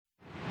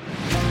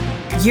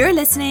You're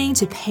listening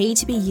to Pay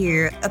to Be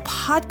You, a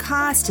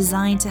podcast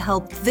designed to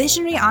help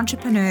visionary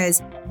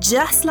entrepreneurs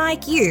just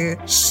like you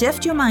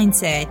shift your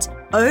mindset,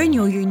 own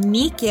your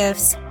unique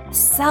gifts,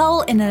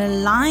 sell in an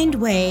aligned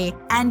way,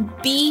 and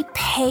be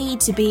paid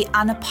to be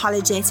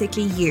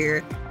unapologetically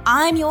you.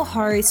 I'm your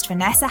host,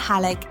 Vanessa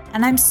Halleck,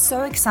 and I'm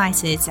so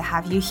excited to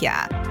have you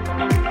here.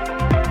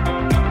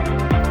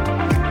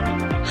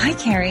 Hi,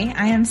 Carrie.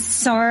 I am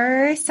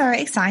so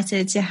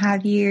excited to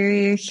have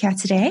you here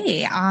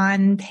today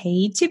on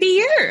Paid to Be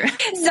You.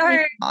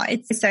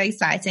 It's so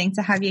exciting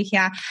to have you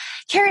here.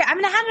 Carrie, I'm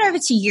going to hand it over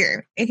to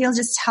you. If you'll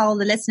just tell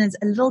the listeners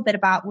a little bit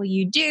about what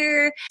you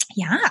do.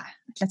 Yeah,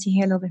 I'd love to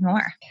hear a little bit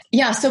more.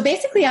 Yeah, so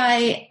basically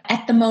I,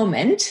 at the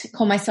moment,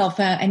 call myself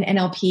an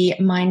NLP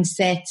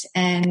mindset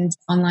and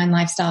online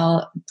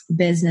lifestyle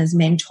business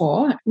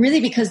mentor,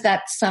 really because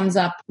that sums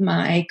up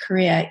my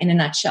career in a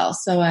nutshell.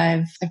 So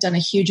I've done a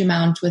huge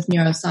amount with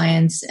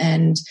neuroscience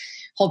and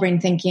whole brain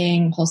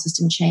thinking, whole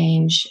system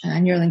change,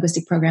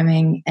 neurolinguistic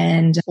programming,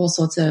 and all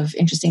sorts of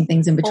interesting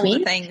things in between. All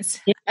the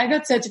things. Yeah, I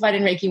got certified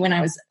in Reiki when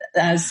I was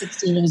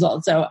 16 years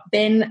old. So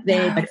been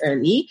there but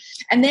early.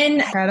 And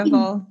then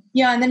incredible.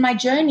 Yeah. And then my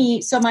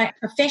journey. So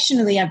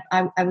professionally,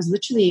 I was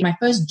literally my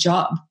first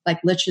job, I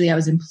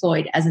was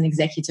employed as an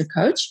executive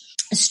coach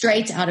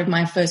straight out of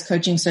my first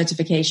coaching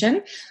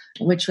certification,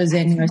 which was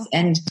in,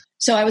 and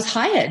so I was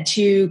hired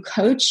to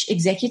coach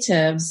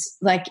executives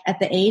at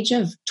the age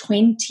of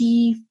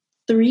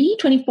 23,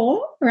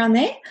 24, around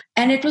there.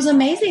 And it was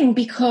amazing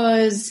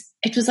because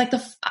it was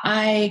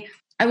I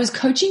was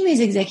coaching these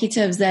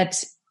executives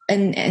that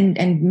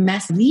and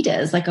mass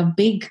leaders of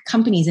big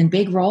companies and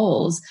big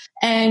roles.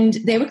 And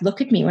they would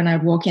look at me when I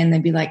would walk in,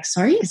 they'd be like,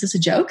 sorry, is this a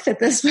joke that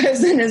this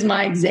person is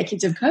my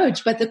executive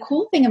coach? But the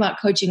cool thing about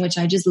coaching, which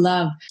I just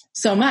love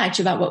so much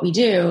about what we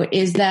do,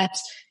 is that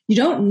you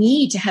don't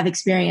need to have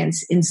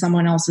experience in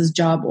someone else's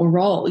job or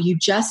role. You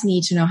just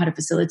need to know how to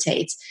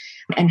facilitate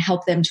and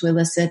help them to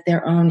elicit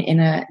their own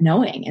inner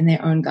knowing and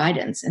their own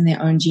guidance and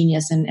their own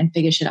genius and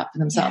figure shit out for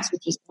themselves,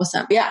 which is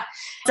awesome. Yeah.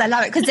 I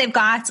love it because they've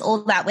got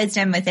all that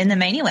wisdom within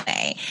them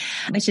anyway,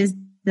 which is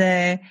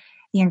the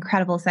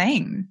incredible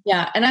thing.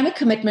 Yeah. And I'm a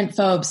commitment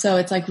phobe. So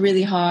it's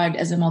really hard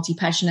as a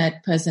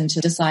multi-passionate person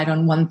to decide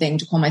on one thing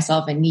to call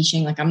myself and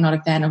niching. I'm not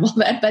a fan of all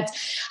that, but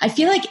I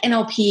feel like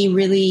NLP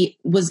really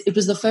was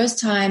the first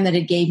time that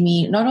it gave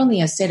me not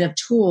only a set of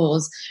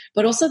tools,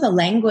 but also the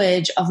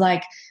language of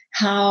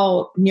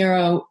how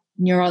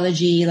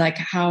neurology,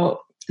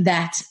 how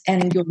that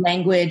and your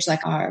language,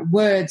 our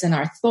words and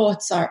our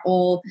thoughts are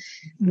all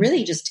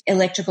really just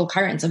electrical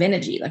currents of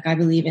energy. I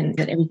believe in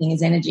that everything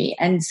is energy.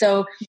 And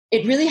so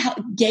it really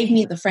gave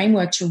me the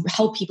framework to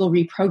help people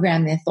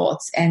reprogram their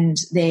thoughts and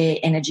their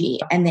energy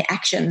and their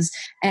actions.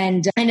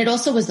 And it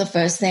also was the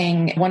first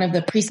thing, one of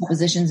the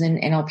presuppositions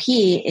in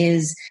NLP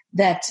is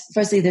that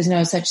firstly, there's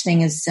no such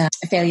thing as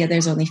failure.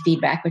 There's only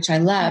feedback, which I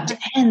loved,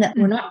 and that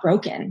we're not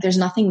broken. There's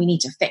nothing we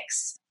need to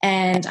fix.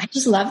 And I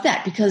just love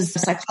that because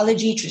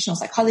traditional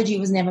psychology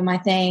was never my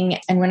thing.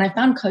 And when I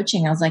found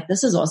coaching, I was like,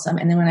 this is awesome.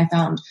 And then when I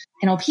found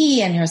NLP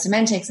and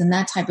neurosemantics and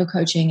that type of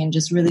coaching and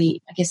just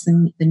really, I guess,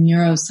 the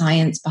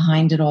neuroscience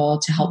behind it all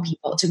to help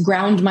people to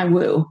ground my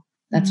woo.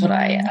 That's what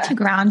to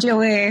ground your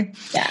woo.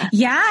 Yeah.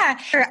 Yeah.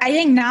 I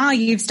think now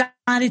you've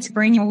started to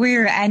bring your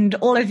woo and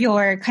all of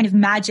your kind of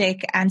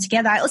magic and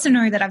together. I also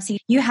know that obviously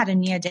you had a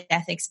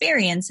near-death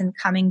experience and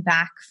coming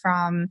back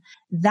from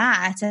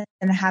that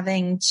and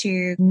having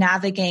to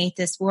navigate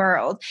this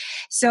world.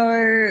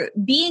 So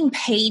being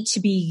paid to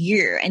be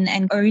you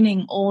and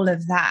owning all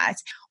of that,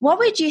 what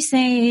would you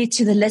say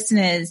to the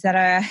listeners that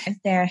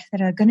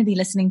are going to be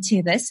listening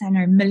to this? I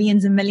know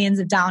millions and millions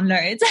of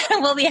downloads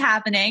will be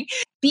happening.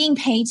 Being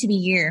paid to be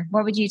you,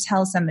 what would you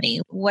tell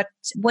somebody? What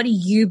do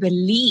you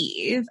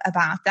believe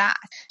about that?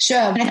 Sure.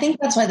 I think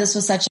that's why this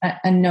was such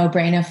a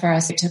no-brainer for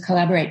us to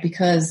collaborate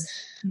because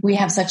we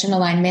have such an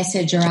aligned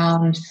message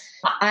around,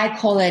 I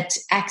call it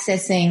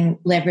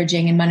accessing,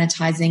 leveraging, and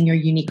monetizing your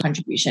unique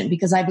contribution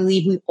because I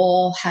believe we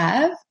all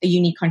have a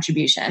unique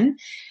contribution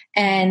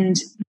and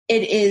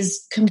it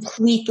is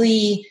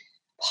completely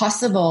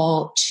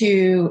possible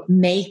to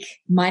make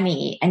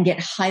money and get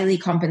highly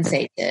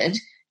compensated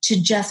to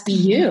just be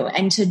you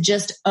and to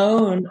just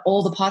own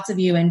all the parts of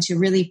you and to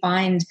really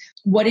find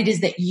what it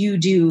is that you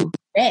do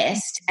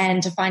best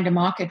and to find a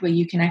market where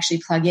you can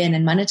actually plug in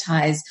and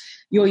monetize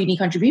your unique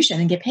contribution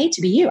and get paid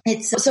to be you.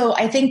 So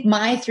I think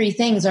my three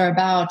things are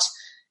about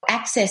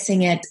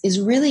accessing it is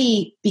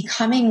really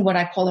becoming what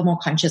I call a more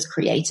conscious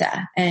creator.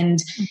 And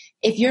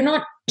if you're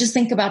not, just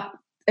think about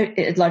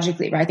it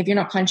logically, right? If you're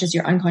not conscious,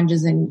 you're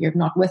unconscious and you're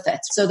not with it.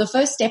 So the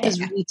first step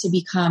is really to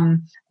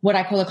become what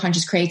I call a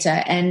conscious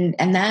creator. And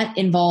that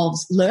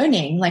involves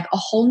learning a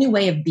whole new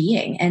way of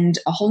being and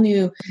a whole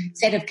new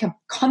set of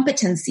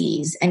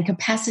competencies and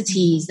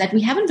capacities that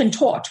we haven't been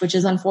taught, which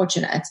is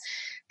unfortunate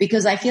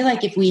because I feel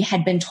like if we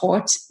had been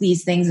taught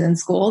these things in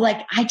school,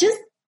 I just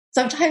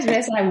sometimes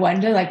I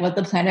wonder what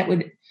the planet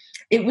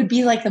would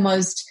be the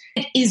most,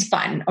 it is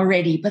fun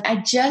already, but I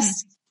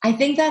just I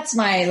think that's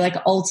my like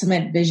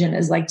ultimate vision,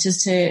 is like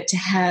just to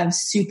have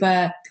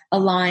super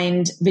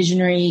aligned,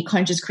 visionary,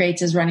 conscious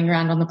creators running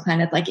around on the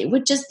planet. Like it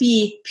would just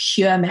be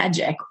pure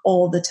magic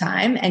all the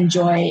time and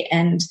joy.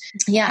 And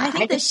yeah, I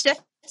think the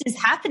shift is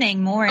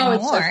happening more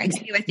and more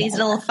with these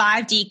little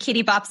 5D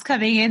kitty bops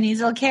coming in, these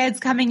little kids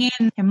coming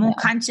in. They're more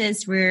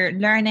conscious. We're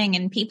learning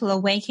and people are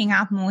waking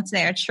up more to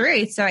their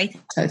truth. So I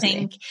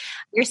think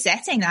we're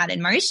setting that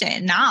in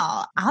motion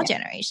now, our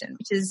generation,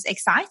 which is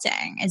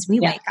exciting as we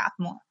wake up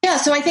more. Yeah.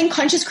 So I think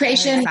conscious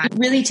creation,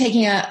 really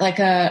taking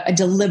a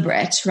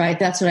deliberate, right?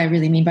 That's what I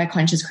really mean by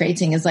conscious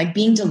creating, is like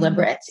being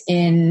deliberate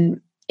in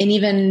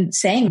even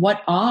saying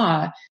what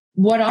are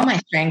my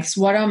strengths?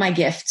 What are my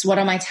gifts? What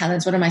are my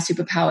talents? What are my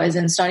superpowers?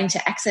 And starting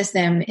to access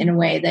them in a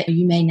way that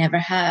you may never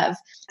have.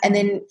 And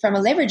then from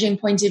a leveraging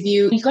point of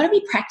view, you've got to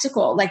be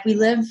practical. Like we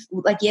live,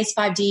 like yes,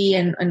 5D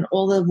and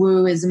all the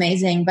woo is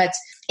amazing. But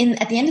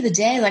at the end of the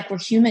day, like we're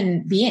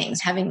human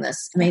beings having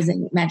this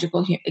amazing,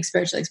 magical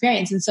spiritual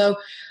experience. And so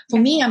for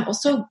me, I'm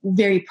also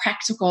very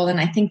practical.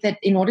 And I think that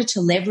in order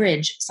to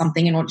leverage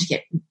something, in order to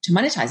get to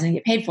monetize and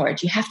get paid for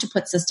it, you have to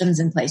put systems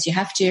in place. You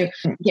have to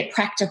get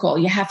practical.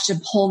 You have to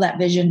pull that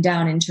vision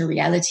down into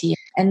reality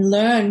and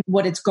learn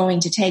what it's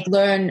going to take.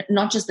 Learn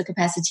not just the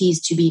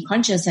capacities to be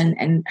conscious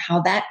and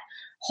how that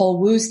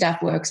whole woo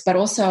stuff works, but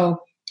also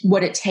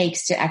what it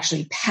takes to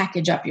actually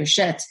package up your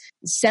shit,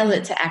 sell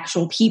it to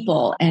actual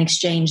people and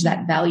exchange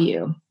that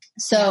value.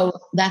 So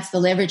that's the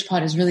leverage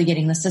part, is really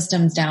getting the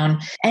systems down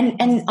and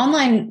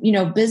online,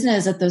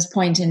 business at this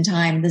point in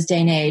time, this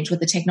day and age, with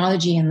the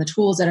technology and the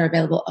tools that are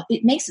available,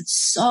 it makes it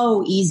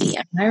so easy.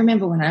 I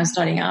remember when I was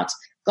starting out,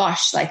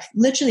 like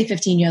literally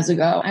 15 years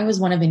ago, I was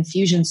one of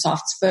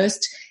Infusionsoft's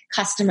first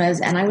customers,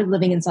 and I was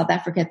living in South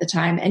Africa at the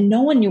time, and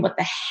no one knew what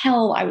the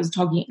hell I was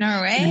talking about.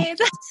 All right.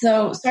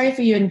 So sorry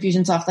for you,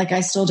 Infusionsoft. Like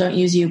I still don't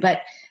use you,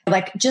 but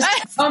like just,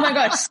 oh my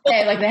gosh,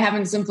 like they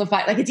haven't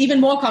simplified. Like it's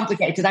even more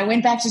complicated. I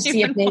went back to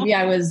see if maybe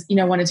I was,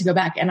 wanted to go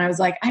back, and I was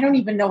like, I don't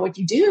even know what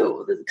you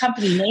do. The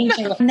company name.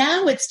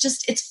 Now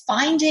it's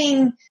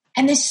finding,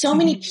 and there's so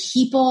many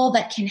people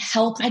that can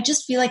help. I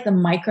just feel like the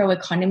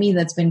microeconomy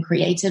that's been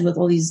created with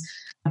all these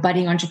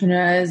budding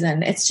entrepreneurs,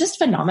 and it's just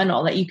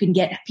phenomenal that you can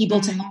get people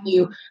to help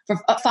you for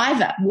a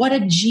 $5. What a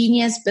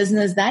genius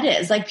business that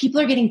is. Like people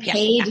are getting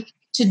paid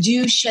to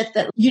do shit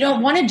that you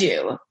don't want to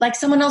do. Like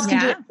someone else can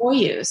do it for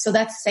you. So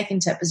that's the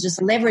second tip, is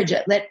just leverage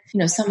it. Let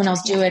someone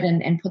else do it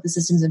and put the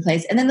systems in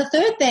place. And then the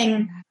third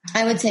thing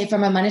I would say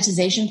from a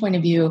monetization point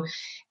of view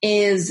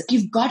is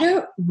you've got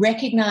to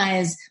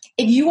recognize,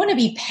 if you want to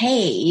be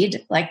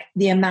paid like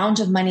the amount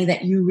of money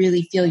that you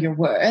really feel you're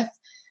worth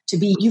to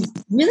be, you've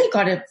really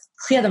got to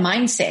clear the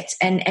mindset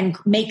and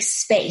make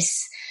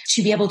space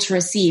to be able to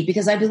receive.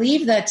 Because I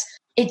believe that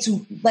it's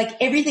like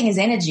everything is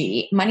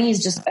energy. Money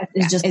is just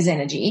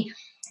energy.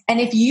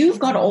 And if you've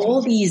got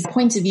all these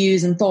points of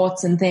views and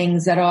thoughts and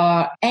things that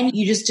are, and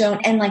you just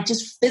don't, and like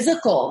just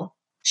physical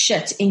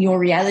shit in your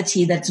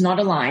reality that's not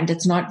aligned,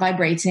 it's not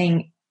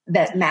vibrating,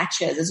 that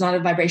matches, it's not a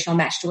vibrational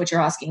match to what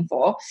you're asking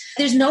for,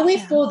 there's no way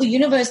for the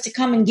universe to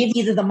come and give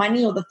either the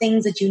money or the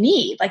things that you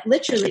need. Like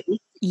literally.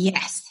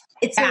 Yes.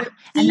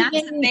 And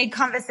that's a big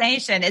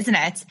conversation, isn't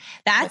it?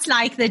 That's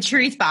like the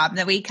truth bomb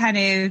that we kind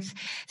of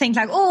think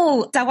like,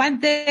 oh, I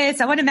want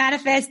this, I want to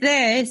manifest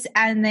this.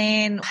 And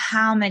then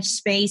how much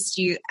space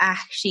do you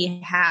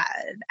actually have?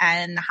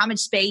 And how much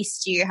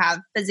space do you have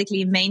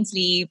physically,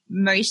 mentally,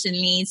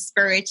 emotionally,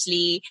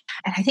 spiritually?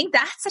 And I think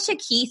that's such a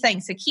key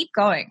thing. So keep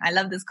going. I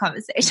love this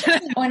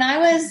conversation. When I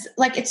was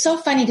like, it's so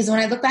funny because when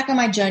I look back on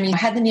my journey, I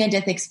had the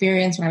near-death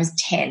experience when I was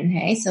 10.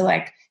 Hey, so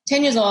like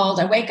 10 years old,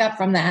 I wake up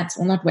from that.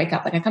 Well, not wake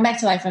up, like I come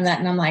back to life from that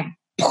and I'm like,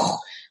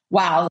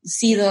 wow,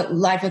 see the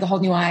life with a whole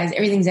new eyes.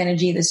 Everything's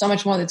energy. There's so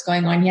much more that's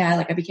going on here.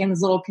 Like I became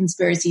this little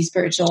conspiracy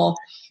spiritual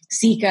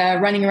seeker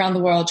running around the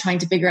world trying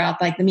to figure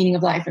out like the meaning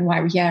of life and why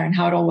we're here and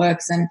how it all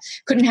works, and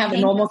couldn't have a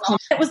normal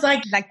It was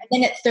like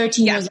then at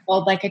 13 years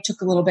old, like I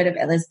took a little bit of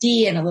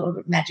LSD and a little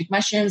bit of magic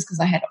mushrooms because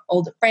I had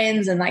older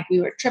friends and like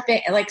we were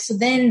tripping. And like, so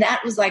then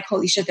that was like,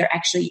 holy shit, there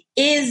actually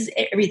is,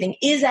 everything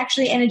is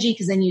actually energy,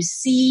 because then you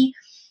see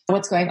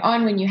what's going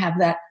on when you have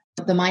that,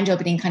 the mind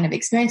opening kind of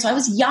experience. So I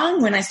was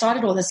young when I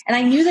started all this, and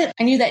I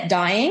knew that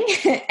dying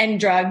and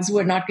drugs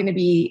were not going to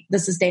be the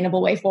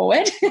sustainable way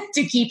forward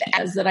to keep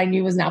as that I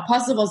knew was now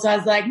possible. So I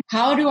was like,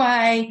 how do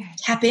I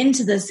tap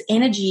into this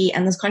energy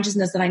and this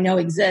consciousness that I know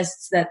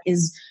exists that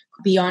is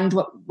beyond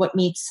what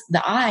meets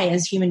the eye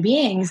as human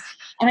beings?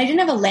 And I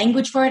didn't have a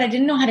language for it. I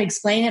didn't know how to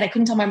explain it. I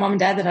couldn't tell my mom and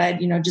dad that I,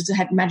 just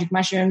had magic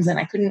mushrooms, and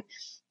I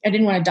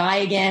didn't want to die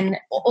again.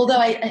 Although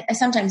I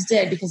sometimes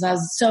did, because I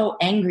was so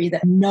angry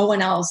that no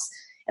one else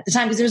at the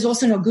time, because there was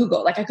also no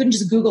Google. Like I couldn't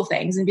just Google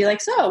things and be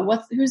like, so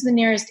who's the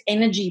nearest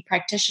energy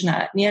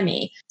practitioner near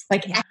me?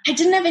 Like I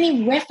didn't have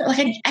any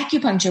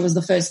acupuncture was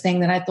the first thing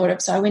that I thought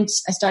of. So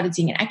I started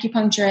seeing an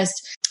acupuncturist.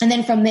 And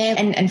then from there,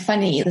 and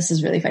funny, this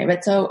is really funny,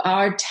 but so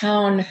our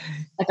town,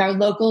 like our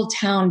local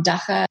town,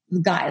 Dacha,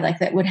 guy, like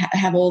that would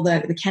have all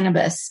the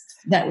cannabis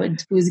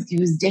who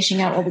was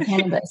dishing out all the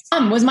cannabis.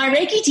 Was my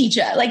Reiki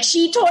teacher. Like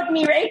she taught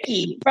me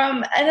Reiki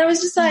and I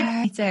was just like,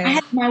 I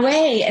had my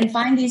way and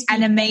find these people.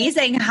 And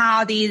amazing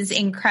how these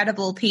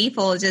incredible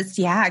people just,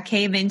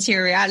 came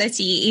into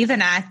reality,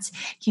 even at,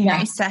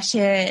 such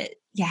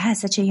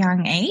a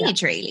young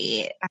age,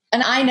 really.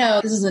 And I know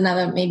this is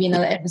maybe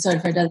another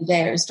episode for another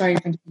day or a story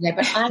for another day,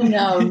 but I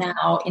know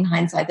now in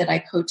hindsight that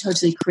I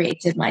totally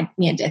created my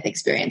near-death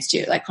experience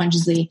too. Like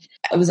consciously,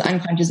 I was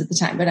unconscious at the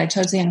time, but I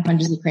totally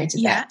unconsciously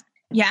created that.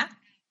 Yeah.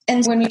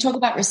 And when we talk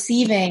about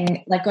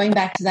receiving, like going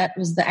back to that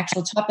was the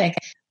actual topic.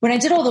 When I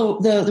did all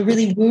the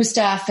really woo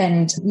stuff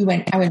and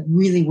I went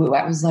really woo.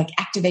 I was like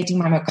activating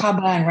my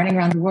Merkaba and running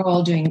around the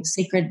world doing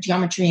sacred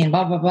geometry and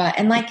blah, blah, blah.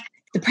 And like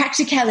the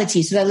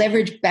practicality. So I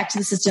leveraged back to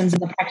the systems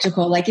and the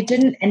practical, like it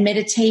didn't, and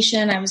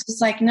meditation. I was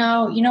just like,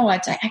 no, you know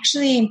what?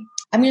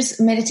 I'm just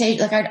meditate.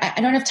 Like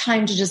I don't have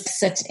time to just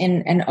sit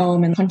in an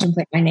Om and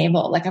contemplate my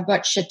navel. Like I've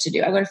got shit to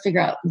do. I've got to figure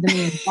out the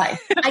meaning of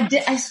life.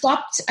 I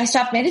stopped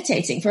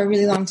meditating for a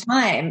really long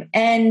time.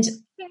 And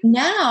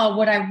now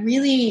what I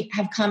really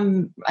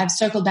I've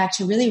circled back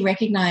to really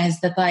recognize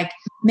that like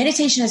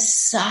meditation is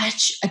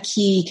such a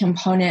key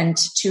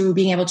component to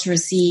being able to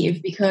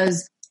receive,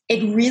 because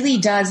it really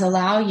does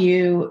allow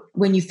you,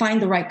 when you find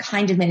the right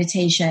kind of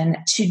meditation,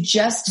 to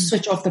just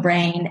switch off the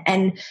brain.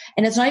 And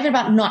it's not even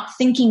about not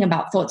thinking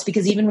about thoughts,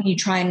 because even when you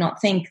try and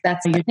not think,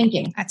 that's what you're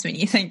thinking. That's when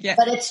you think, yeah.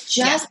 But it's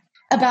just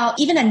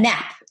about, even a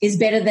nap is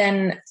better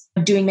than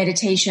doing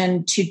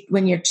meditation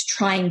when you're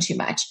trying too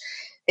much.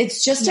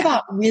 It's just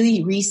about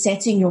really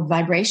resetting your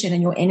vibration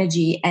and your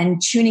energy and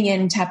tuning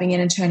in, tapping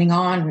in and turning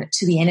on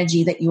to the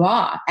energy that you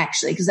are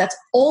actually, because that's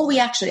all we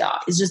actually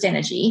are, is just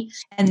energy.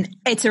 And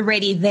it's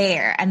already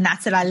there. And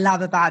that's what I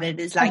love about it,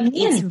 is like,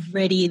 it's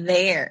already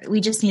there.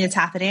 We just need to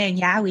tap it in.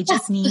 Yeah. We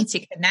just need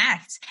to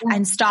connect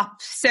and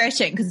stop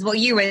searching. Because what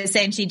you were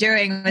essentially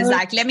doing was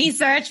like, let me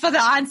search for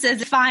the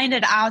answers, find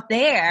it out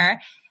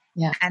there.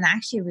 Yeah. And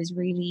actually it was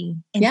really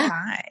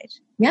inside.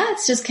 Yeah,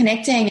 it's just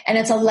connecting and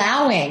it's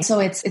allowing.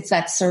 So it's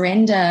that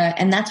surrender.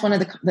 And that's one of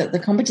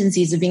the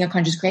competencies of being a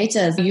conscious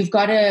creator.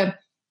 There's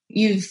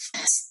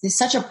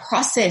such a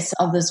process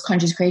of this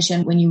conscious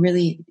creation when you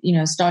really,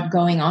 start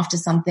going after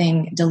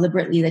something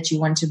deliberately that you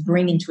want to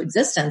bring into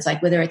existence,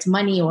 like whether it's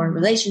money or a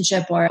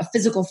relationship or a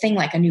physical thing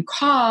like a new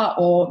car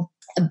or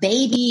a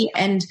baby.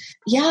 And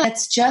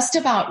it's just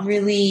about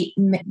really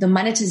the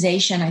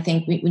monetization. I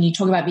think when you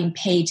talk about being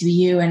paid to be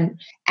you and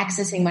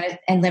accessing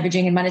and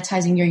leveraging and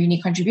monetizing your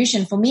unique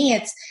contribution, for me,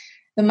 it's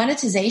the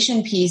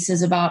monetization piece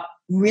is about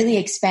really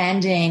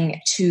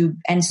expanding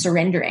and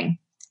surrendering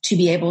to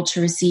be able to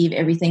receive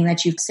everything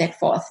that you've set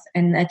forth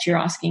and that you're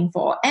asking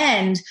for,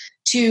 and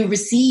to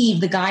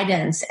receive the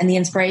guidance and the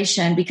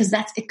inspiration, because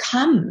it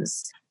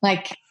comes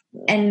like.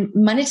 And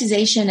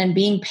monetization and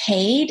being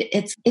paid,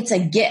 it's a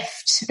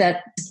gift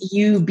that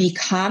you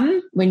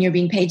become when you're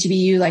being paid to be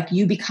you. Like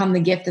you become the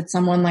gift that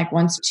someone like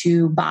wants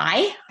to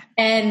buy,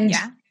 and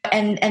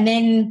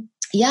then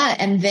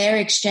their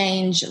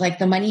exchange, like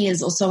the money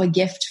is also a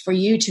gift for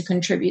you to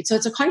contribute. So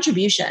it's a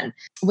contribution,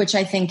 which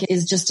I think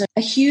is just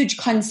a huge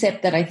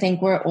concept that I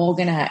think we're all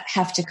going to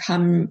have to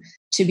come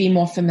to be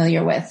more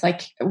familiar with,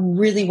 like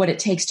really what it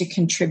takes to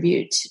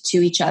contribute to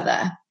each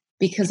other.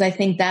 Because I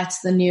think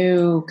that's the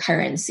new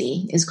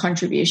currency, is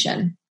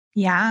contribution.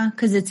 Yeah,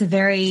 because it's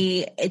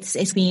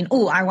been,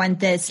 I want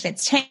this,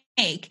 let's take.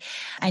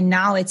 And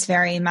now it's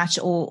very much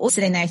all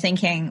sitting there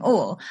thinking,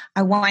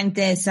 I want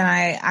this, and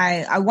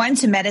I want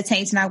to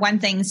meditate, and I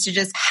want things to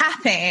just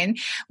happen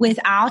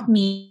without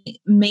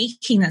me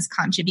making this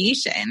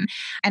contribution.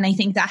 And I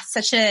think that's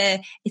such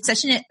a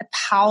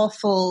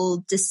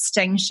powerful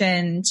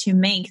distinction to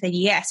make, that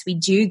yes, we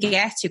do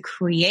get to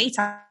create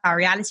our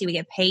reality. We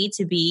get paid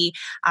to be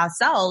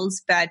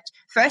ourselves, but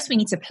first we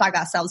need to plug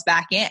ourselves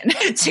back in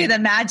to the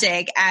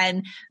magic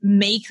and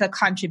make the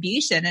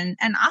contribution.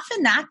 And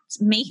often that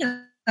making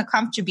a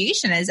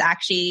contribution is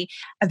actually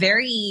a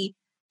very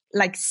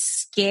like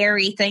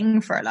scary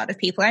thing for a lot of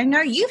people. I know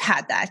you've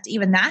had that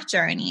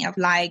journey of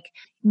like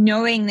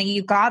knowing that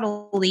you've got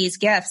all these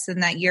gifts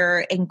and that you're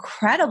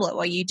incredible at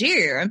what you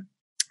do,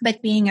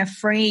 but being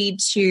afraid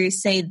to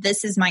say,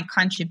 this is my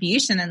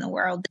contribution in the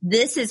world.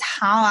 This is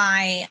how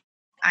I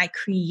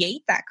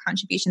create that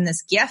contribution,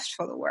 this gift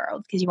for the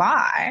world, because you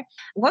are.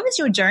 What was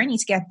your journey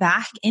to get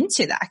back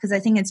into that? Because I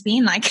think it's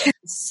been like...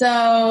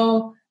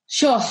 So...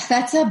 Sure.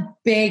 That's a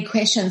big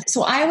question.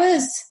 So I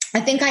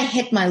think I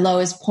hit my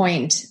lowest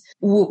point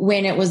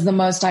when it was the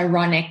most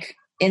ironic,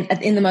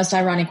 in the most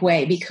ironic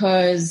way,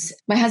 because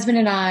my husband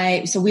and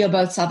I, so we are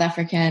both South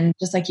African,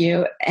 just like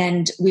you,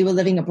 and we were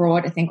living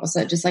abroad, I think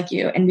also just like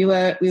you. And we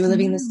were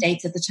living in the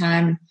States at the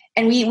time.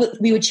 And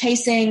we were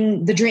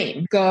chasing the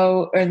dream,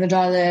 go earn the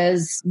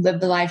dollars, live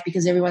the life,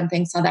 because everyone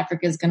thinks South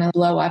Africa is going to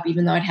blow up,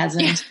 even though it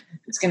hasn't.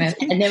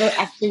 It never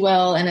actually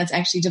will, and it's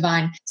actually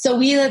divine. So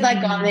we had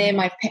like gone there.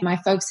 My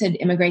folks had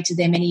immigrated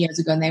there many years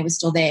ago, and they were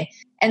still there.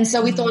 And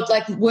so we thought,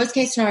 like, worst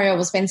case scenario,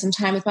 we'll spend some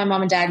time with my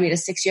mom and dad. We had a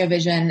 6-year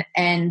vision,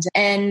 and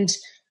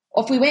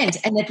off we went.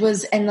 And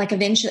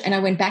eventually, and I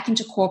went back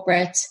into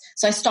corporate.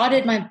 So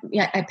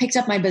I picked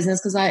up my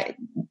business because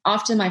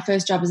after my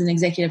first job as an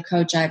executive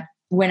coach, I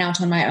went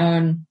out on my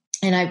own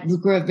and I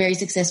grew a very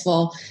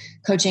successful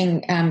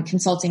coaching,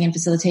 consulting and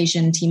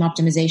facilitation team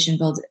optimization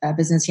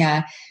business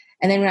here.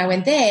 And then when I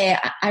went there,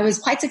 I was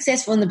quite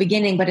successful in the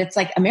beginning, but it's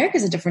like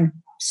America's a different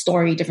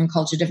story, different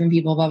culture, different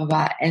people, blah, blah,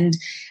 blah. And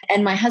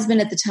my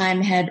husband at the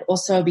time had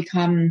also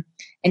become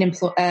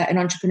an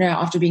entrepreneur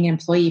after being an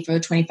employee for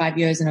 25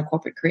 years in a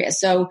corporate career.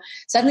 So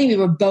suddenly we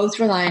were both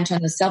reliant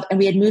on the self, and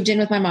we had moved in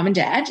with my mom and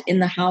dad in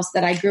the house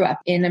that I grew up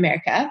in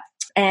America.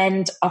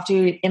 And after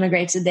we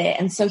immigrated there.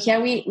 And so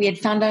here we had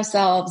found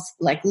ourselves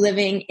like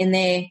living in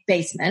their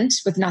basement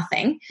with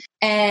nothing.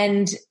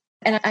 And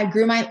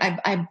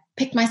I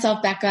picked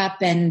myself back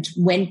up and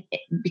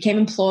became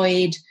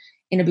employed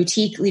in a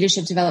boutique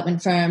leadership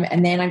development firm.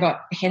 And then I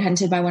got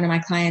headhunted by one of my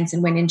clients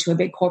and went into a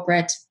big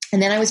corporate.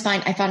 And then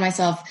I found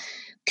myself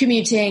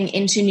commuting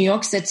into New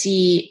York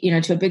City,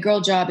 to a big girl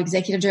job,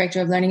 executive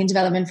director of learning and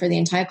development for the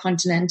entire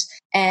continent.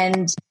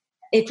 And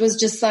it was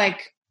just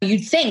like,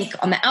 you'd think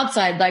on the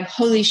outside, like,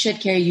 holy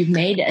shit, Carrie, you've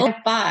made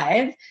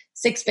it.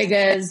 6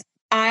 figures.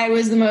 I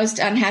was the most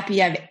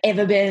unhappy I've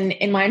ever been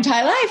in my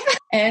entire life.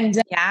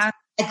 And I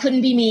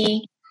couldn't be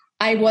me.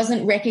 I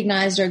wasn't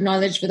recognized or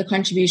acknowledged for the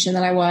contribution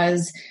that I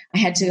was. I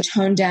had to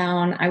tone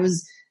down. I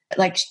was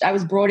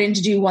brought in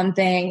to do one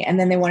thing and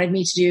then they wanted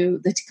me to do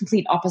the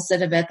complete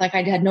opposite of it. Like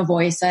I had no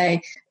voice.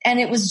 And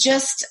it was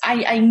just,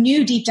 I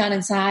knew deep down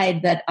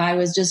inside that I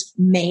was just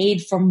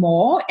made for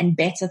more and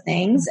better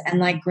things and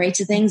like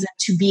greater things, and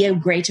to be a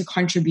greater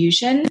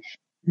contribution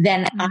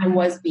than I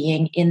was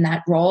being in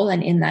that role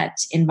and in that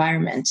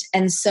environment.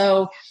 And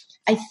so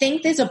I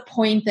think there's a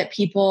point that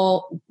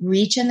people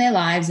reach in their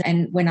lives.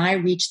 And when I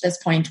reached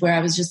this point where I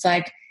was just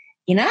like,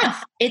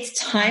 enough, it's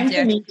time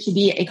for me to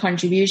be a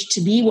contribution,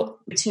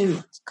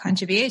 to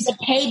contribute, get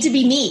paid to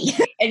be me.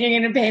 And you're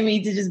going to pay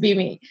me to just be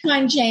me. Try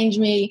and change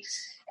me.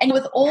 And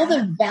with all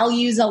the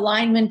values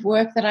alignment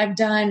work that I've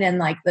done and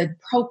like the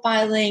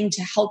profiling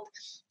to help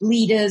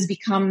leaders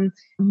become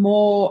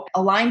more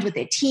aligned with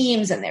their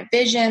teams and their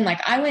vision, like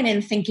I went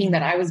in thinking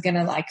that I was going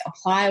to like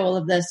apply all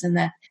of this and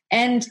that.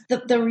 And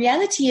the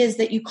reality is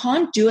that you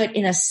can't do it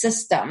in a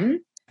system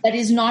that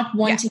is not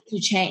wanting to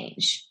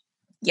change.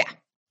 Yeah.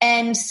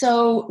 And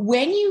so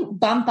when you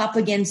bump up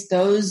against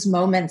those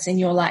moments in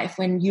your life,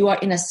 when you are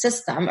in a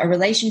system, a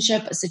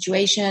relationship, a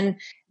situation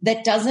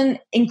that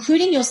doesn't,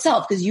 including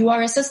yourself, because you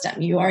are a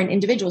system, you are an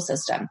individual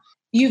system,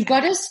 you've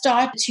got to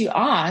start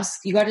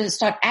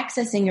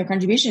accessing your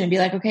contribution and be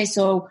like, okay,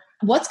 so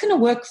what's going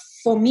to work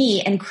for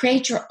me, and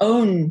create your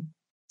own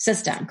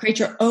system, create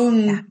your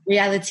own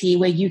reality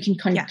where you can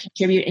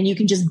contribute and you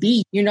can just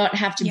be, you not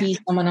have to be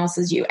someone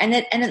else's you.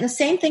 And the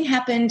same thing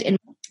happened in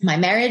my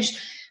marriage.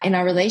 In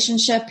our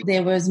relationship,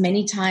 there was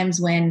many times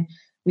when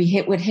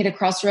we would hit a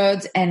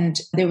crossroads, and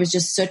there was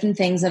just certain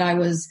things that I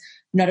was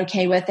not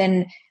okay with.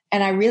 And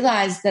I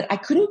realized that I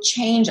couldn't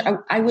change.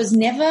 I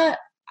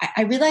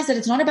realized that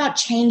it's not about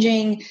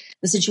changing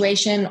the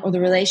situation or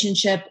the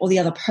relationship or the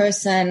other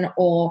person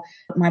or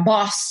my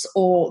boss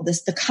or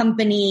the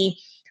company.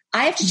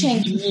 I have to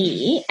change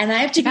me, and I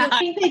have to get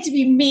paid to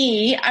be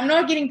me. I'm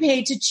not getting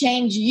paid to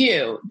change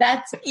you.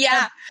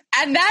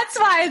 And that's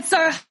why it's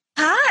so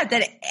hard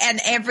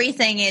and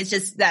everything is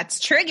just that's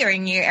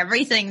triggering you.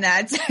 Everything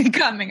that's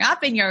coming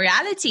up in your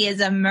reality is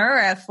a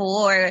mirror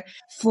for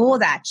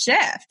that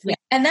shift. Yeah.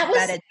 And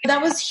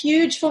that was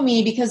huge for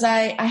me, because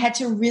I had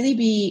to really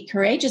be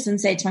courageous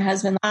and say to my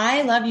husband,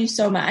 I love you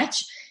so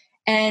much,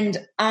 and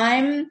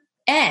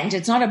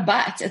it's not a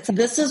but.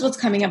 This is what's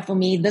coming up for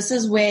me. This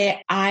is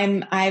where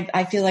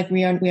I feel like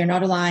we are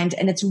not aligned,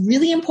 and it's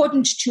really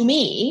important to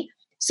me.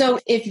 So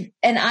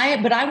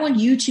but I want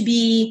you to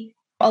be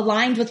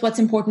aligned with what's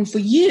important for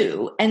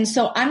you. And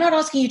so I'm not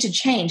asking you to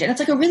change. And it's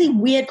like a really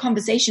weird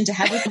conversation to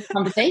have with these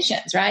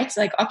conversations, right? It's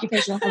like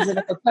occupational hazard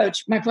of a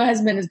coach. My poor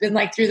husband has been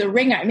like through the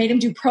ringer. I made him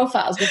do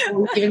profiles before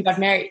we even got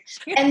married.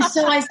 And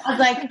so I was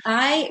like,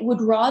 I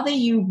would rather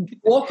you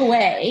walk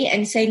away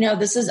and say,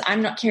 no,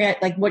 I'm not curious.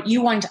 Like what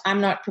you want,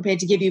 I'm not prepared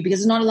to give you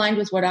because it's not aligned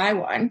with what I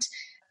want.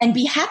 And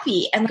be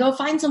happy and go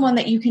find someone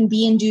that you can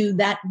be and do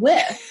that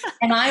with.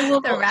 And I will.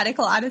 The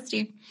radical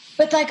honesty.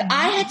 But like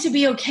I had to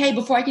be okay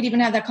before I could even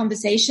have that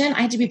conversation.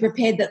 I had to be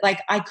prepared that like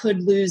I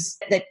could lose,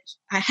 that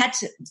I had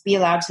to be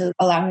allowed to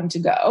allow him to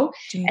go.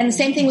 And the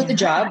same thing with the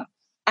job.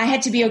 I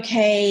had to be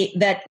okay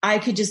that I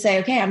could just say,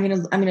 okay, I'm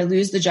going to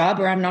lose the job,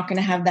 or I'm not going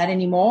to have that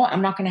anymore.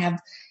 I'm not going to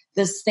have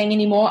this thing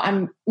anymore.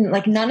 I'm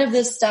like none of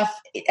this stuff.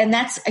 And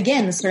that's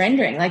again, the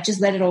surrendering, like just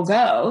let it all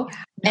go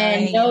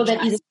and know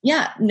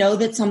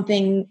that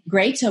something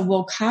greater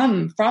will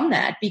come from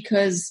that,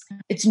 because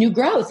it's new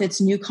growth. It's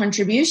new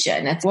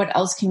contribution. It's what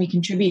else can we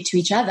contribute to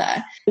each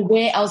other?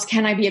 Where else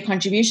can I be a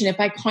contribution? If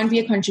I can't be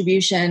a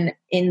contribution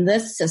in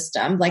this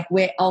system, like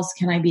where else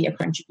can I be a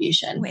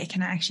contribution? Where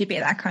can I actually be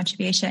that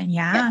contribution?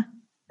 Yeah.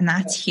 And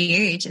that's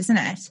huge, isn't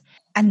it?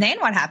 And then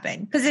what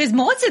happened? Because there's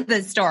more to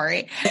the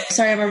story.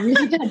 Sorry, I'm a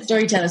really bad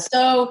storyteller.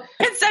 So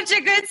it's such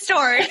a good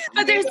story,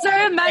 but there's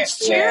so much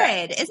to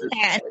it, isn't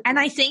there? And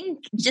I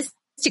think just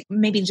to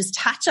maybe just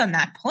touch on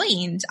that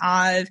point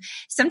of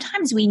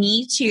sometimes we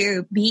need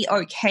to be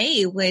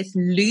okay with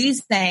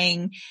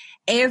losing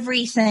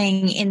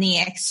everything in the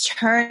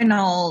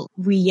external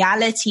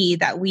reality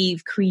that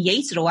we've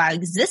created, or our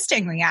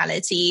existing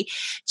reality,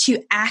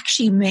 to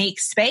actually make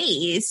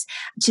space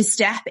to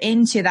step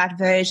into that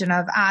version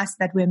of us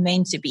that we're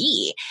meant to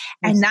be.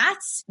 And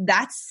that's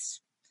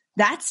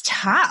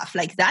tough.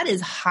 Like, that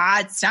is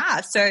hard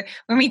stuff. So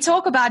when we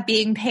talk about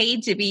being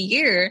paid to be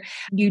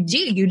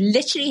you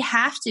literally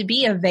have to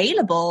be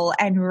available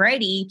and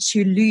ready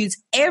to lose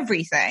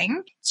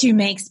everything to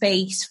make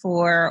space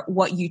for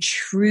what you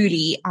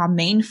truly are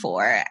meant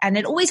for. And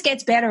it always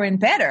gets better and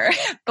better,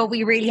 but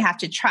we really have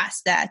to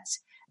trust that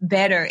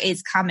better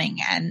is coming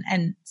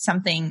and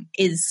something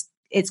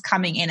it's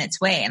coming in its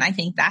way. And I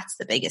think that's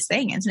the biggest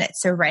thing, isn't it?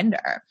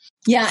 Surrender.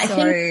 Yeah. I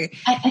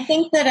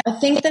think that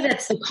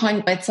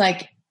it's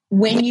like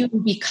when you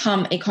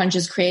become a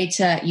conscious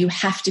creator, you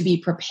have to be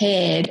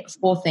prepared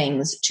for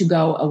things to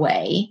go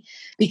away,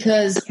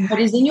 because what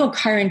is in your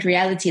current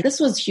reality, this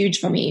was huge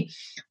for me.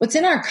 What's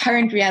in our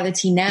current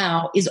reality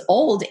now is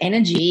old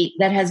energy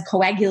that has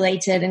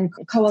coagulated and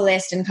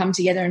coalesced and come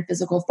together in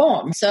physical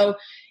form. So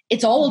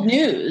it's old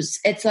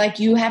news. It's like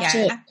you have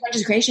to,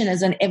 conscious creation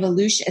is an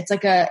evolution.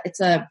 It's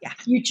a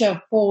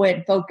future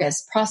forward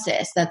focused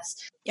process.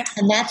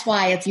 And that's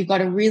why you've got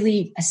to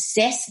really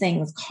assess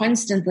things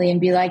constantly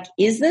and be like,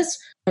 is this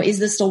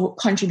still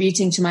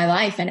contributing to my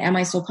life? And am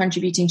I still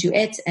contributing to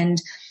it? And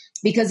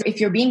because if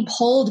you're being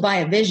pulled by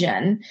a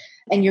vision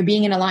and you're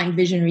being an aligned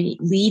visionary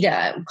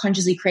leader,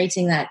 consciously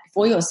creating that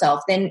for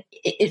yourself, then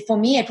for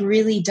me, it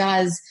really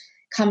does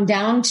come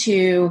down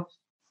to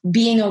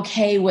being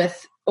okay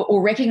with,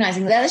 or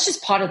recognizing that that's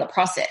just part of the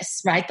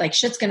process, right? Like,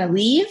 shit's going to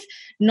leave.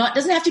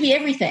 Doesn't have to be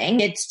everything.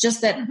 It's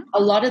just that a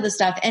lot of the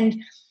stuff.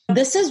 And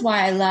this is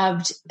why I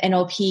loved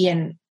NLP,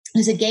 and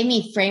because it gave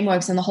me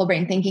frameworks and the whole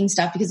brain thinking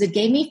stuff, because it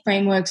gave me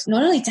frameworks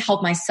not only to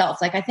help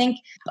myself. Like, I think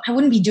I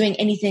wouldn't be doing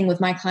anything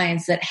with my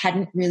clients that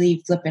hadn't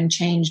really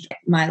changed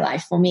my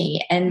life for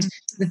me. And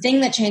the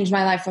thing that changed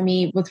my life for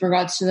me with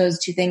regards to those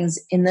two things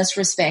in this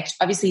respect,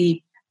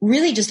 obviously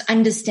really just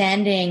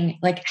understanding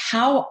like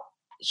how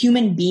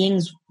human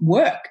beings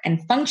work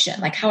and function,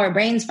 like how our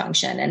brains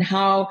function, and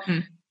how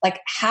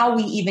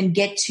we even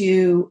get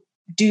to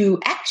do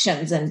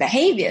actions and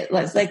behavior.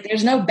 Like,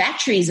 there's no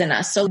batteries in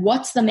us. So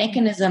what's the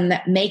mechanism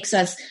that makes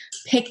us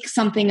pick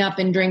something up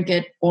and drink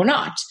it or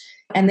not?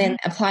 And then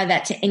apply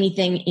that to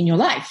anything in your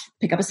life.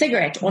 Pick up a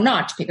cigarette or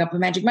not, pick up a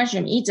magic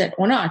mushroom, eat it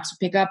or not,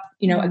 pick up,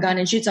 a gun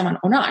and shoot someone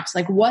or not.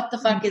 Like, what the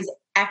fuck is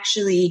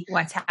actually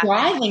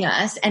driving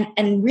us?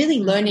 And really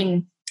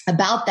learning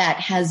about that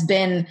has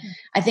been,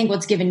 I think,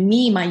 what's given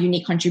me my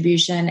unique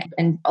contribution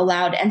and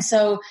allowed. And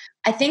so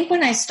I think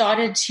when I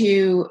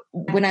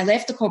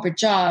left the corporate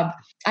job,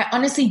 I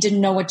honestly didn't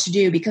know what to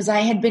do, because I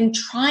had been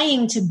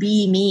trying to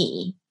be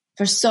me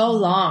for so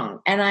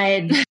long, and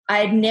I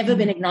had never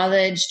been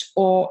acknowledged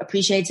or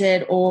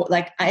appreciated, or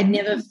like I had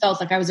never felt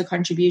like I was a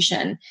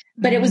contribution.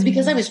 But it was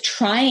because I was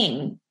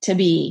trying to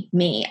be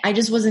me. I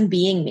just wasn't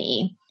being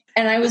me.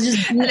 And I was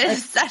just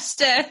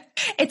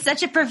it's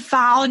such a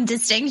profound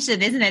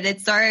distinction, isn't it?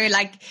 It's so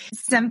like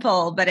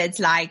simple, but it's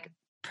like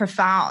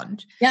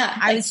profound. Yeah.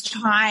 I was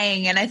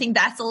trying, and I think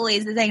that's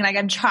always the thing. Like,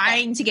 I'm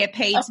trying to get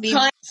paid to be.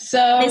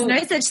 So there's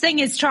no such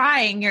thing as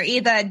trying. You're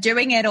either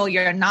doing it or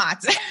you're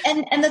not.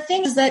 And the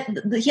thing is that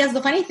here's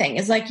the funny thing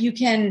is, like,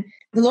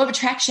 the law of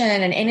attraction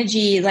and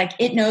energy, like,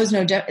 it knows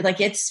like,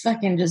 it's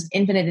fucking just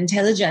infinite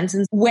intelligence.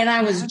 And when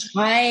I was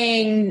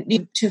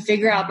trying to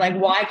figure out, like,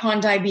 why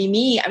can't I be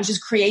me? I was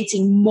just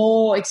creating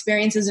more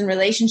experiences and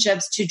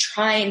relationships to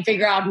try and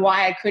figure out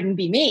why I couldn't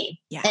be me.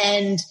 Yeah.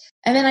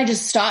 And then I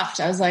just stopped.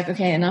 I was like,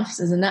 okay, enough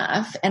is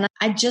enough. And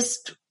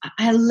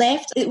I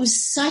left. It was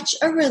such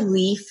a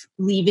relief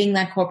leaving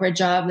that corporate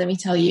job, let me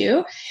tell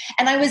you.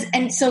 Here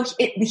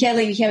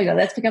we go.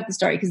 Let's pick up the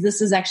story, because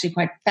this is actually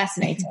quite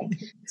fascinating.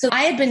 So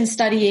I had been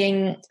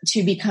studying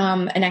to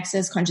become an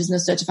Access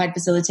Consciousness certified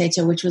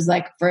facilitator, which was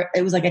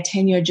it was like a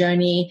 10-year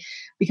journey,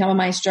 become a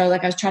maestro.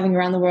 Like, I was traveling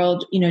around the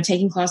world,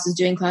 taking classes,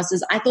 doing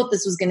classes. I thought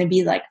this was going to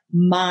be like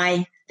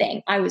my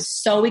thing. I was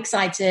so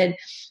excited.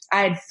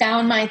 I had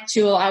found my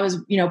tool. I was,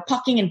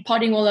 pucking and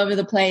potting all over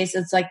the place.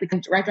 It's like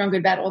the right, wrong,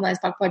 good, bad, all nice,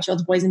 puck, pot,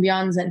 shields, boys and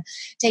beyonds, and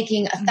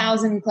taking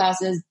 1,000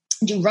 classes,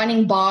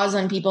 running bars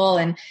on people.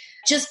 And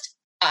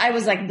I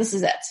was like, this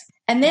is it.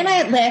 And then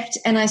I left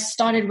and I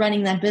started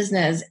running that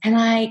business, and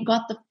I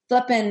got the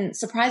flippin'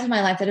 surprise of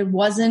my life that it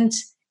wasn't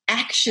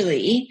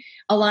actually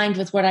aligned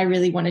with what I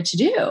really wanted to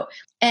do.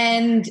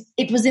 And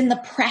it was in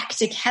the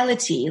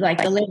practicality,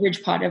 like the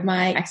leverage part of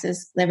my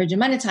Access, Leverage,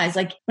 and Monetize.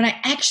 Like, when I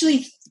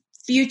actually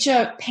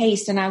future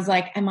paced, and I was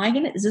like,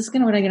 is this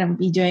what I'm going to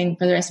be doing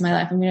for the rest of my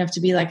life? I'm going to have to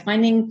be like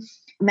finding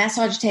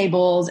massage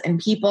tables and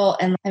people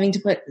and having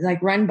to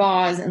run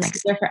bars and like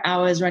there for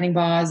hours running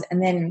bars,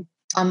 and then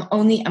I'm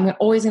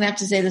always going to have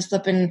to say this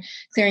flippin'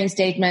 clearing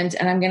statement,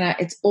 and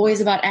it's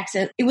always about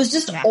access. It was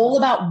just all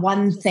about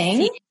one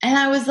thing. And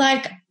I was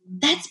like,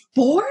 that's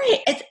boring.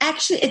 It's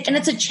actually, and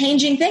it's a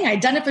changing thing.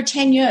 I'd done it for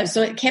 10 years.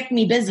 So it kept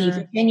me busy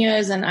for 10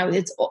 years, and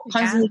it's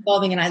constantly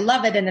evolving, and I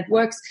love it and it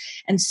works,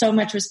 and so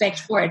much respect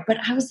for it. But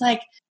I was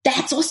like,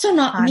 that's also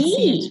not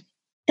me.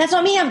 That's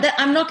not me.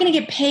 I'm not going to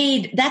get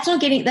paid. That's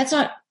not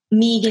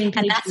me getting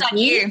paid. And that's not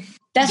you.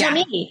 That's not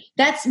me.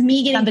 That's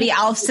me getting somebody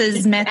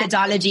else's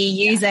methodology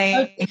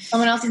using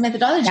someone else's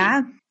methodology.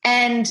 Yeah.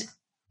 And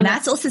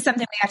that's also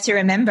something we have to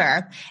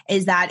remember,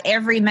 is that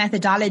every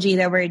methodology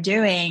that we're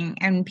doing,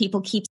 and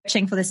people keep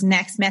searching for this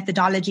next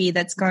methodology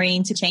that's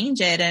going to change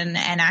it. And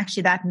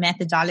actually that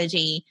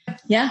methodology.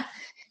 Yeah,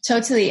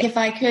 totally. If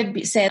I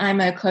could say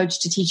I'm a coach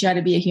to teach you how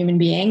to be a human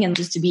being and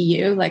just to be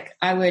you, like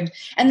I would.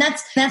 And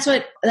that's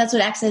what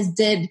Access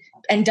did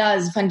and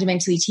does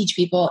fundamentally teach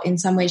people in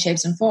some way,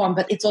 shapes and form.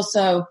 But it's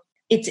also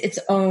its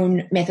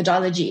own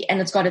methodology,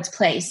 and it's got its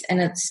place,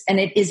 and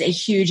it is a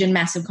huge and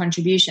massive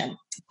contribution.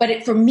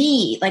 But for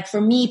me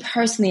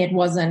personally, it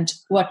wasn't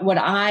what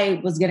I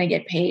was going to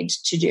get paid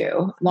to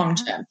do long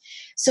term.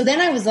 So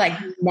then I was like,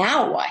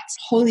 now what?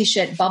 Holy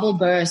shit, bubble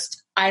burst.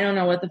 I don't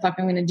know what the fuck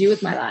I'm going to do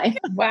with my life.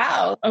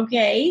 Wow.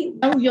 Okay.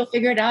 Oh, you'll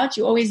figure it out.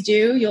 You always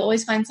do. You'll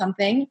always find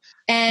something.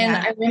 And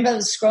I remember I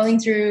was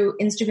scrolling through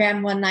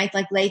Instagram one night,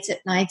 like late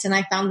at night, and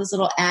I found this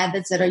little ad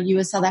that said, "Are you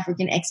a South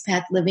African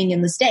expat living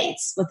in the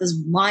States?" with this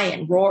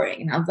lion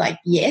roaring. And I was like,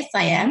 yes,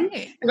 I am.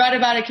 Forgot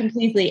about it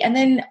completely. And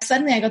then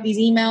suddenly I got these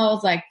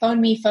emails like,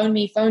 phone me.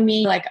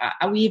 Like I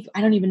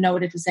don't even know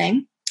what it was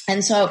saying.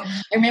 And so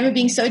I remember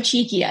being so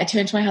cheeky. I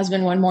turned to my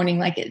husband one morning,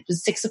 like it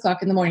was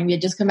 6:00 in the morning. We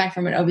had just come back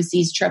from an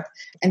overseas trip.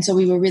 And so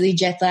we were really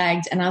jet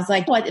lagged. And I was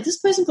like, what? If this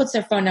person puts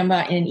their phone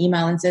number in an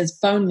email and says,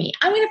 phone me,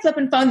 I'm going to flip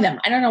and phone them.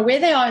 I don't know where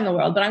they are in the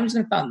world, but I'm just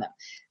going to phone them.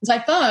 And so I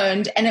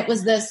phoned, and it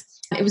was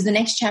the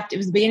next chapter. It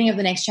was the beginning of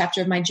the next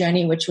chapter of my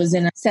journey, which was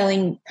in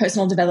selling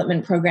personal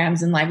development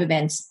programs and live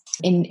events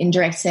in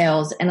direct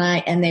sales.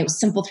 And they were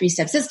simple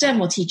 3-step system.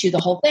 We'll teach you the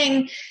whole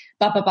thing.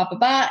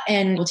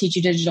 And we'll teach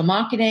you digital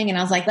marketing. And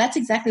I was like, that's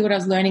exactly what I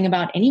was learning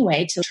about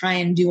anyway, to try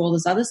and do all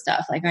this other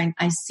stuff. Like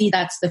I see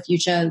that's the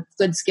future,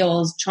 good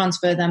skills,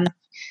 transfer them.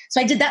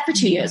 So I did that for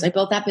 2 years. I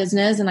built that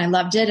business and I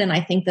loved it. And I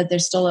think that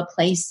there's still a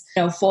place,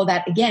 for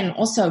that again,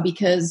 also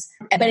because,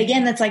 but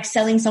again, that's like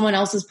selling someone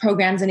else's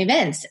programs and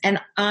events. And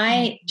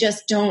I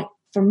just don't,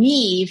 for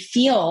me,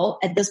 feel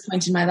at this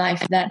point in my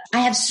life that I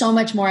have so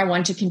much more I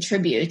want to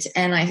contribute,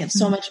 and I have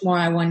so much more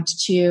I want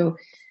to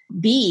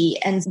be.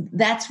 And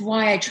that's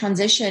why I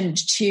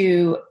transitioned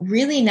to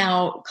really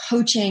now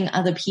coaching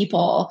other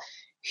people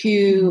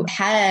who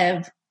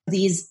have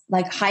these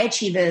like high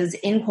achievers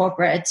in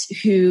corporate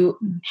who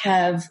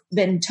have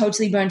been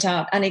totally burnt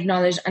out,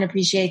 unacknowledged,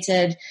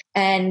 unappreciated,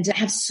 and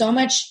have so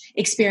much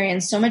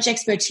experience, so much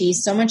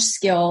expertise, so much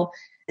skill,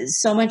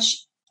 so much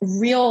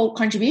real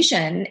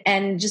contribution.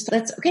 And just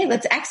let's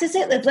access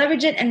it, let's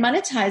leverage it and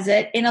monetize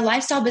it in a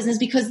lifestyle business.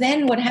 Because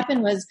then what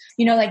happened was,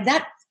 like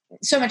that,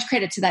 so much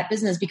credit to that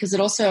business, because it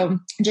also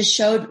just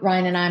showed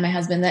Ryan and I, my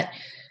husband, that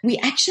we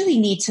actually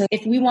need to,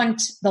 if we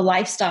want the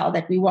lifestyle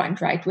that we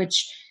want, right,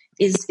 which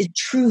is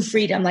true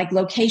freedom, like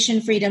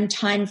location freedom,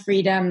 time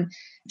freedom,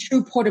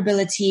 true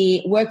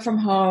portability, work from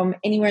home,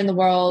 anywhere in the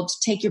world,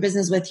 take your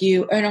business with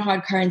you, earn a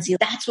hard currency.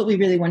 That's what we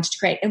really wanted to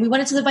create. And we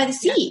wanted to live by the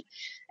sea.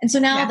 And so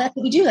now that's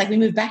what we do. Like we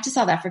moved back to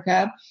South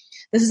Africa.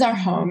 This is our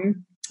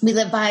home. We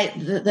live by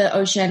the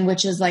ocean,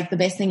 which is like the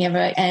best thing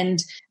ever.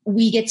 And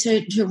we get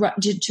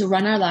to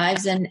run our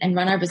lives and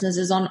run our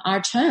businesses on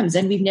our terms.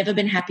 And we've never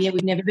been happier.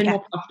 We've never been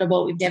more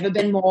profitable. We've never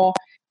been more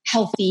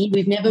healthy.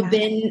 We've never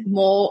been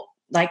more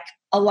like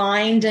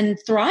aligned and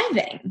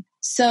thriving.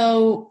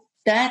 So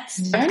that's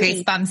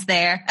goosebumps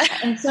there.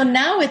 And so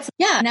now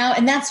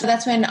and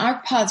that's when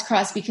our paths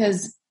crossed,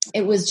 because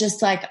it was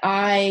just like,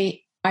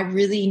 I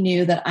really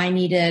knew that I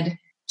needed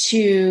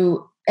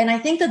to. And I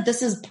think that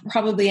this is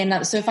probably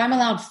enough. So if I'm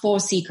allowed 4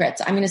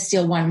 secrets, I'm going to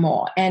steal one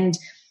more. And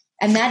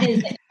that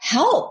is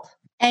help.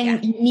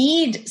 And you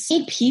need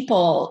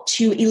people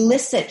to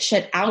elicit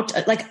shit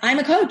out. Like I'm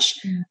a coach.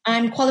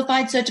 I'm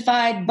qualified,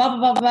 certified, blah,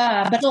 blah, blah,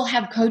 blah. But I still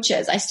have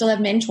coaches. I still have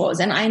mentors.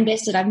 And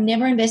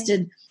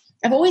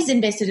I've always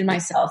invested in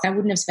myself. I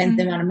wouldn't have spent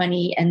the amount of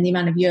money and the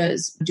amount of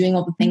years doing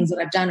all the things that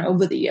I've done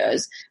over the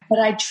years. But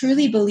I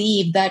truly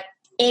believe that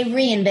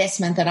every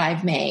investment that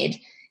I've made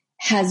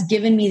has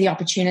given me the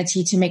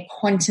opportunity to make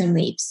quantum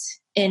leaps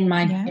in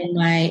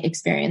my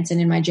experience and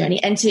in my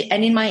journey and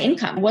in my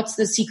income. What's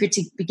the secret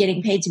to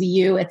getting paid to be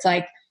you? It's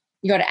like,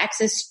 you got to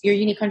access your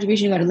unique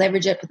contribution. You got to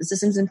leverage it, put the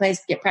systems in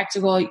place, get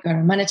practical. You got to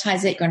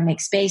monetize it. You got to make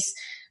space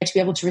to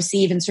be able to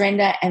receive and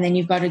surrender. And then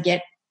you've got to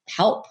get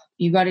help.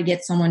 You got to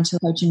get someone to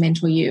coach and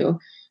mentor you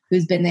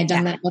who's been there,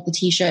 done that, got the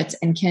t-shirts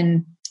and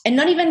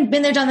not even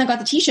been there, done that, got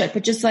the t-shirt,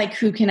 but just like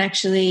who can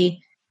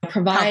actually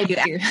provide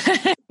you.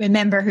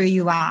 Remember who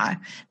you are,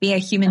 be a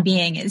human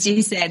being, as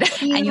you said,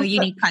 and your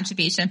unique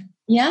contribution.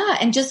 Yeah.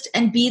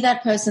 And be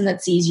that person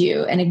that sees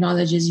you and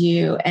acknowledges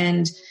you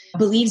and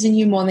believes in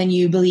you more than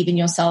you believe in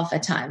yourself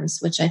at times,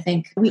 which I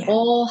think we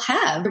all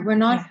have. We're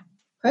not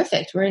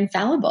perfect. We're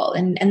infallible.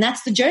 And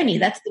that's the journey.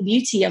 That's the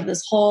beauty of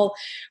this whole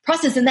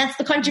process. And that's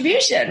the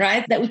contribution,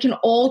 right? That we can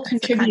all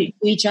contribute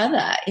to each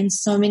other in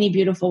so many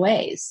beautiful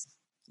ways.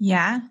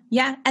 Yeah.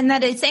 Yeah. And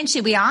that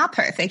essentially we are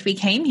perfect. We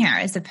came here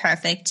as a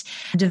perfect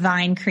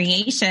divine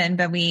creation,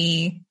 but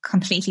we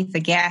completely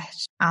forget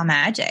our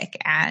magic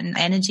and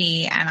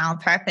energy and our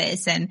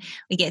purpose. And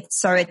we get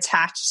so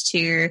attached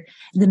to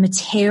the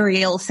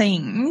material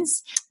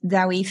things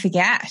that we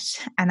forget.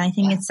 And I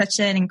think it's such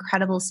an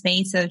incredible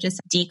space of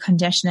just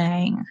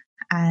deconditioning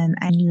and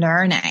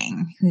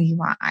learning who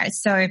you are.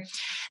 So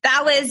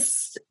that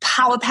was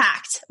power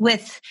packed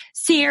with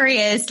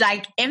serious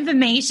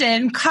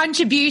information,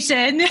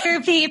 contribution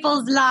to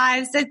people's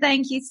lives. So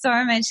thank you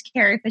so much,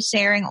 Kerry, for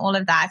sharing all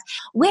of that.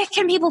 Where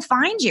can people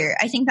find you?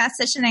 I think that's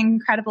such an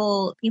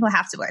incredible, people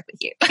have to work with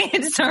you.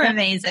 It's so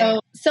amazing.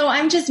 So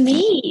I'm just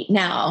me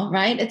now,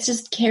 right? It's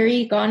just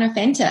Kerry Garner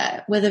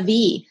Venter with a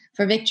V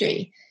for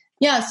victory.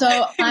 Yeah,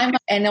 so I'm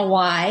and a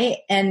Y,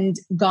 and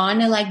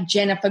Garner like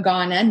Jennifer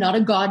Garner, not a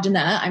gardener.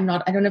 I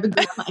don't have a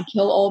garden. I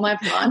kill all my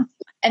plants.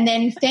 And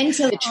then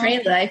Venter, the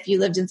trailer, if you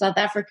lived in South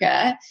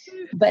Africa.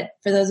 But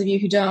for those of you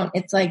who don't,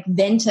 it's like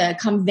Venter,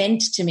 come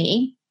vent to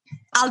me.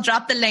 I'll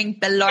drop the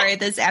link below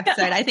this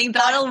episode. I think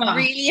that'll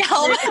really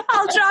help.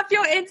 I'll drop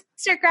your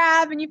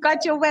Instagram, and you've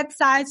got your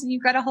website, and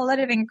you've got a whole lot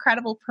of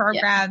incredible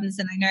programs.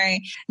 And I know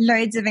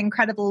loads of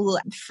incredible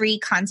free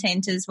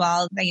content as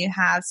well that you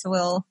have. So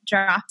we'll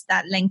drop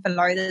that link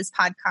below this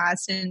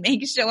podcast and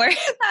make sure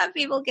that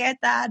people get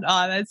that.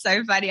 Oh, that's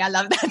so funny. I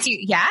love that.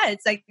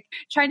 It's like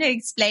trying to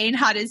explain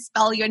how to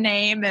spell your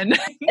name. And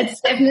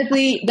it's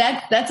definitely,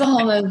 that's a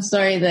whole other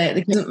story. That's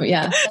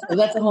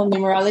a whole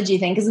numerology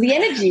thing because of the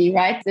energy,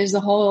 right? There's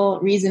a whole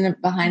reason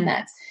behind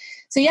that.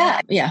 So yeah,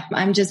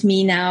 I'm just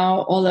me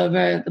now all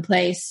over the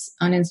place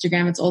on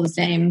Instagram. It's all the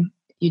same.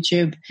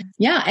 YouTube.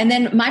 Yeah. And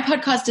then my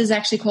podcast is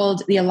actually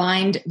called The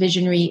Aligned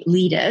Visionary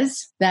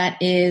Leaders.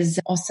 That is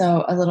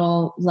also a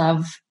little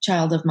love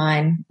child of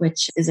mine,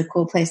 which is a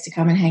cool place to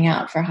come and hang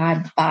out for a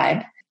high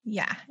vibe.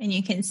 Yeah. And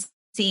you can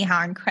see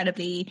how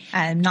incredibly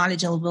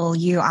knowledgeable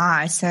you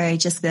are. So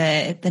just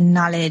the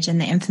knowledge and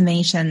the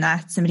information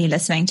that somebody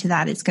listening to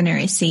that is going to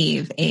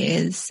receive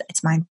it's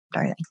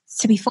mind-blowing.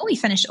 So before we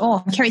finish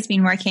off, Kerry's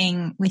been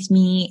working with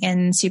me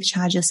in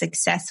Supercharge Your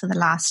Success for the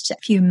last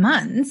few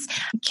months.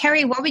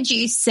 Kerry, what would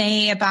you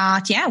say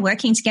about,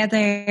 working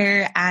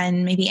together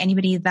and maybe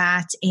anybody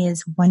that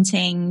is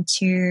wanting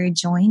to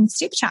join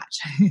Supercharge?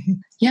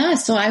 Yeah.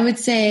 So I would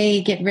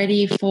say get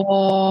ready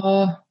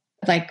for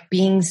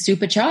being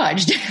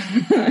supercharged.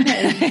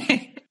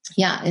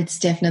 Yeah, it's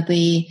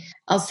definitely,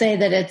 I'll say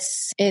that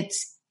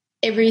it's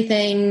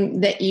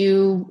everything that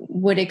you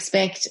would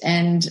expect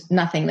and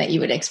nothing that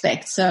you would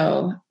expect.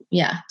 So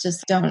yeah,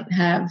 just don't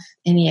have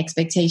any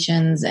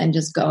expectations and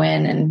just go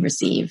in and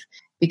receive,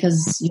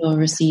 because you'll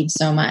receive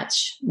so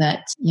much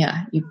that,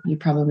 you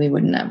probably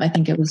wouldn't have. I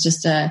think it was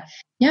just an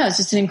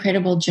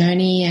incredible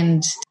journey.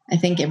 And I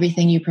think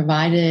everything you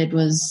provided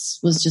was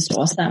just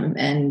awesome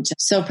and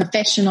so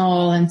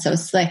professional and so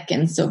slick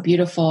and so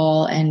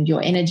beautiful. And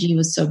your energy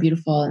was so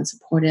beautiful and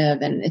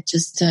supportive. And it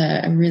just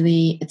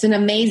it's an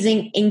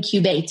amazing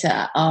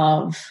incubator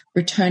of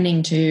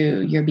returning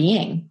to your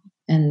being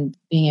and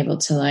being able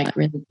to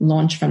really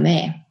launch from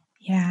there.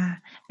 Yeah.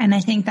 And I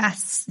think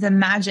that's the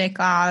magic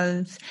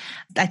of,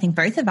 I think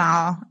both of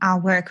our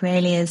work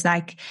really is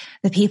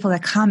the people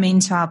that come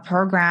into our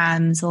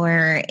programs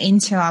or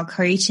into our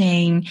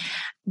coaching,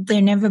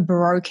 they're never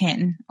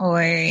broken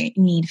or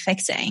need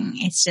fixing.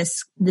 It's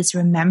just this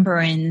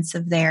remembrance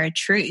of their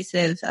truth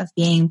of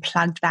being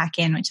plugged back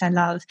in, which I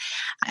love.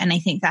 And I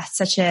think that's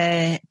such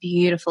a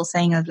beautiful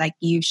thing of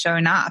you've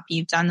shown up,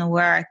 you've done the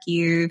work,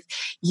 you've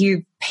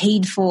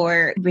paid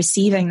for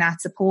receiving that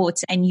support,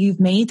 and you've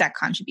made that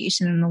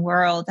contribution in the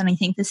world. And I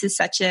think this is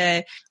such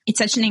an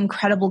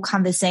incredible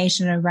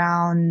conversation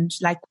around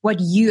what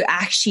you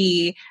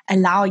actually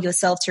allow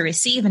yourself to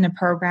receive in a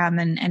program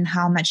and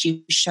how much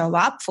you show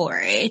up for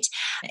it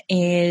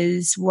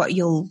is what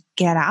you'll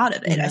get out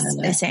of it,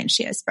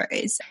 essentially, I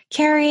suppose.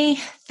 Kerry,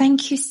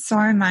 thank you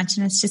so much.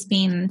 And it's just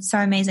been so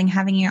amazing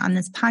having you on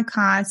this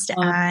podcast.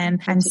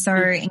 And I'm so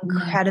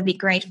incredibly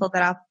grateful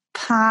that our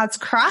paths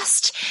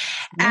crossed.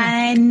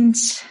 And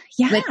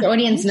let the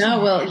audience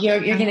know. Well, you're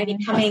going to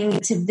be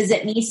coming to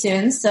visit me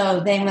soon,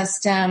 so they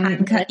must.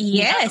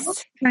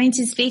 Yes, going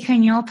to speak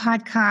on your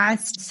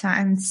podcast, so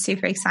I'm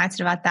super excited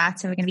about that.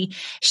 So we're going to be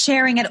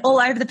sharing it all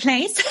over the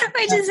place,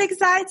 which is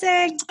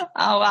exciting.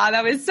 Oh wow,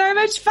 that was so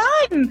much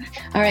fun!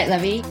 All right,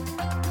 Lovey.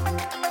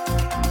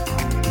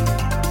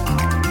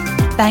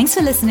 Thanks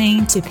for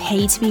listening to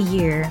Pay to Be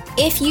You.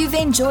 If you've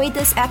enjoyed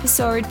this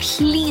episode,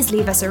 please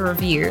leave us a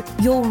review.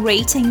 Your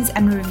ratings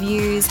and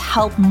reviews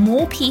help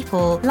more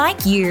people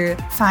like you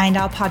find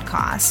our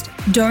podcast.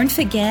 Don't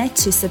forget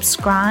to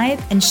subscribe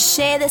and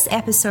share this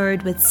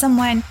episode with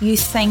someone you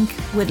think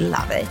would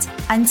love it.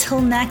 Until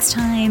next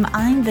time,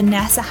 I'm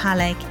Vanessa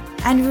Halleck,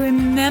 and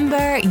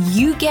remember,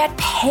 you get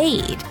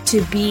paid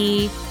to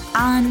be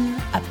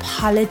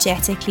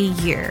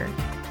unapologetically you.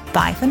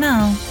 Bye for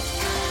now.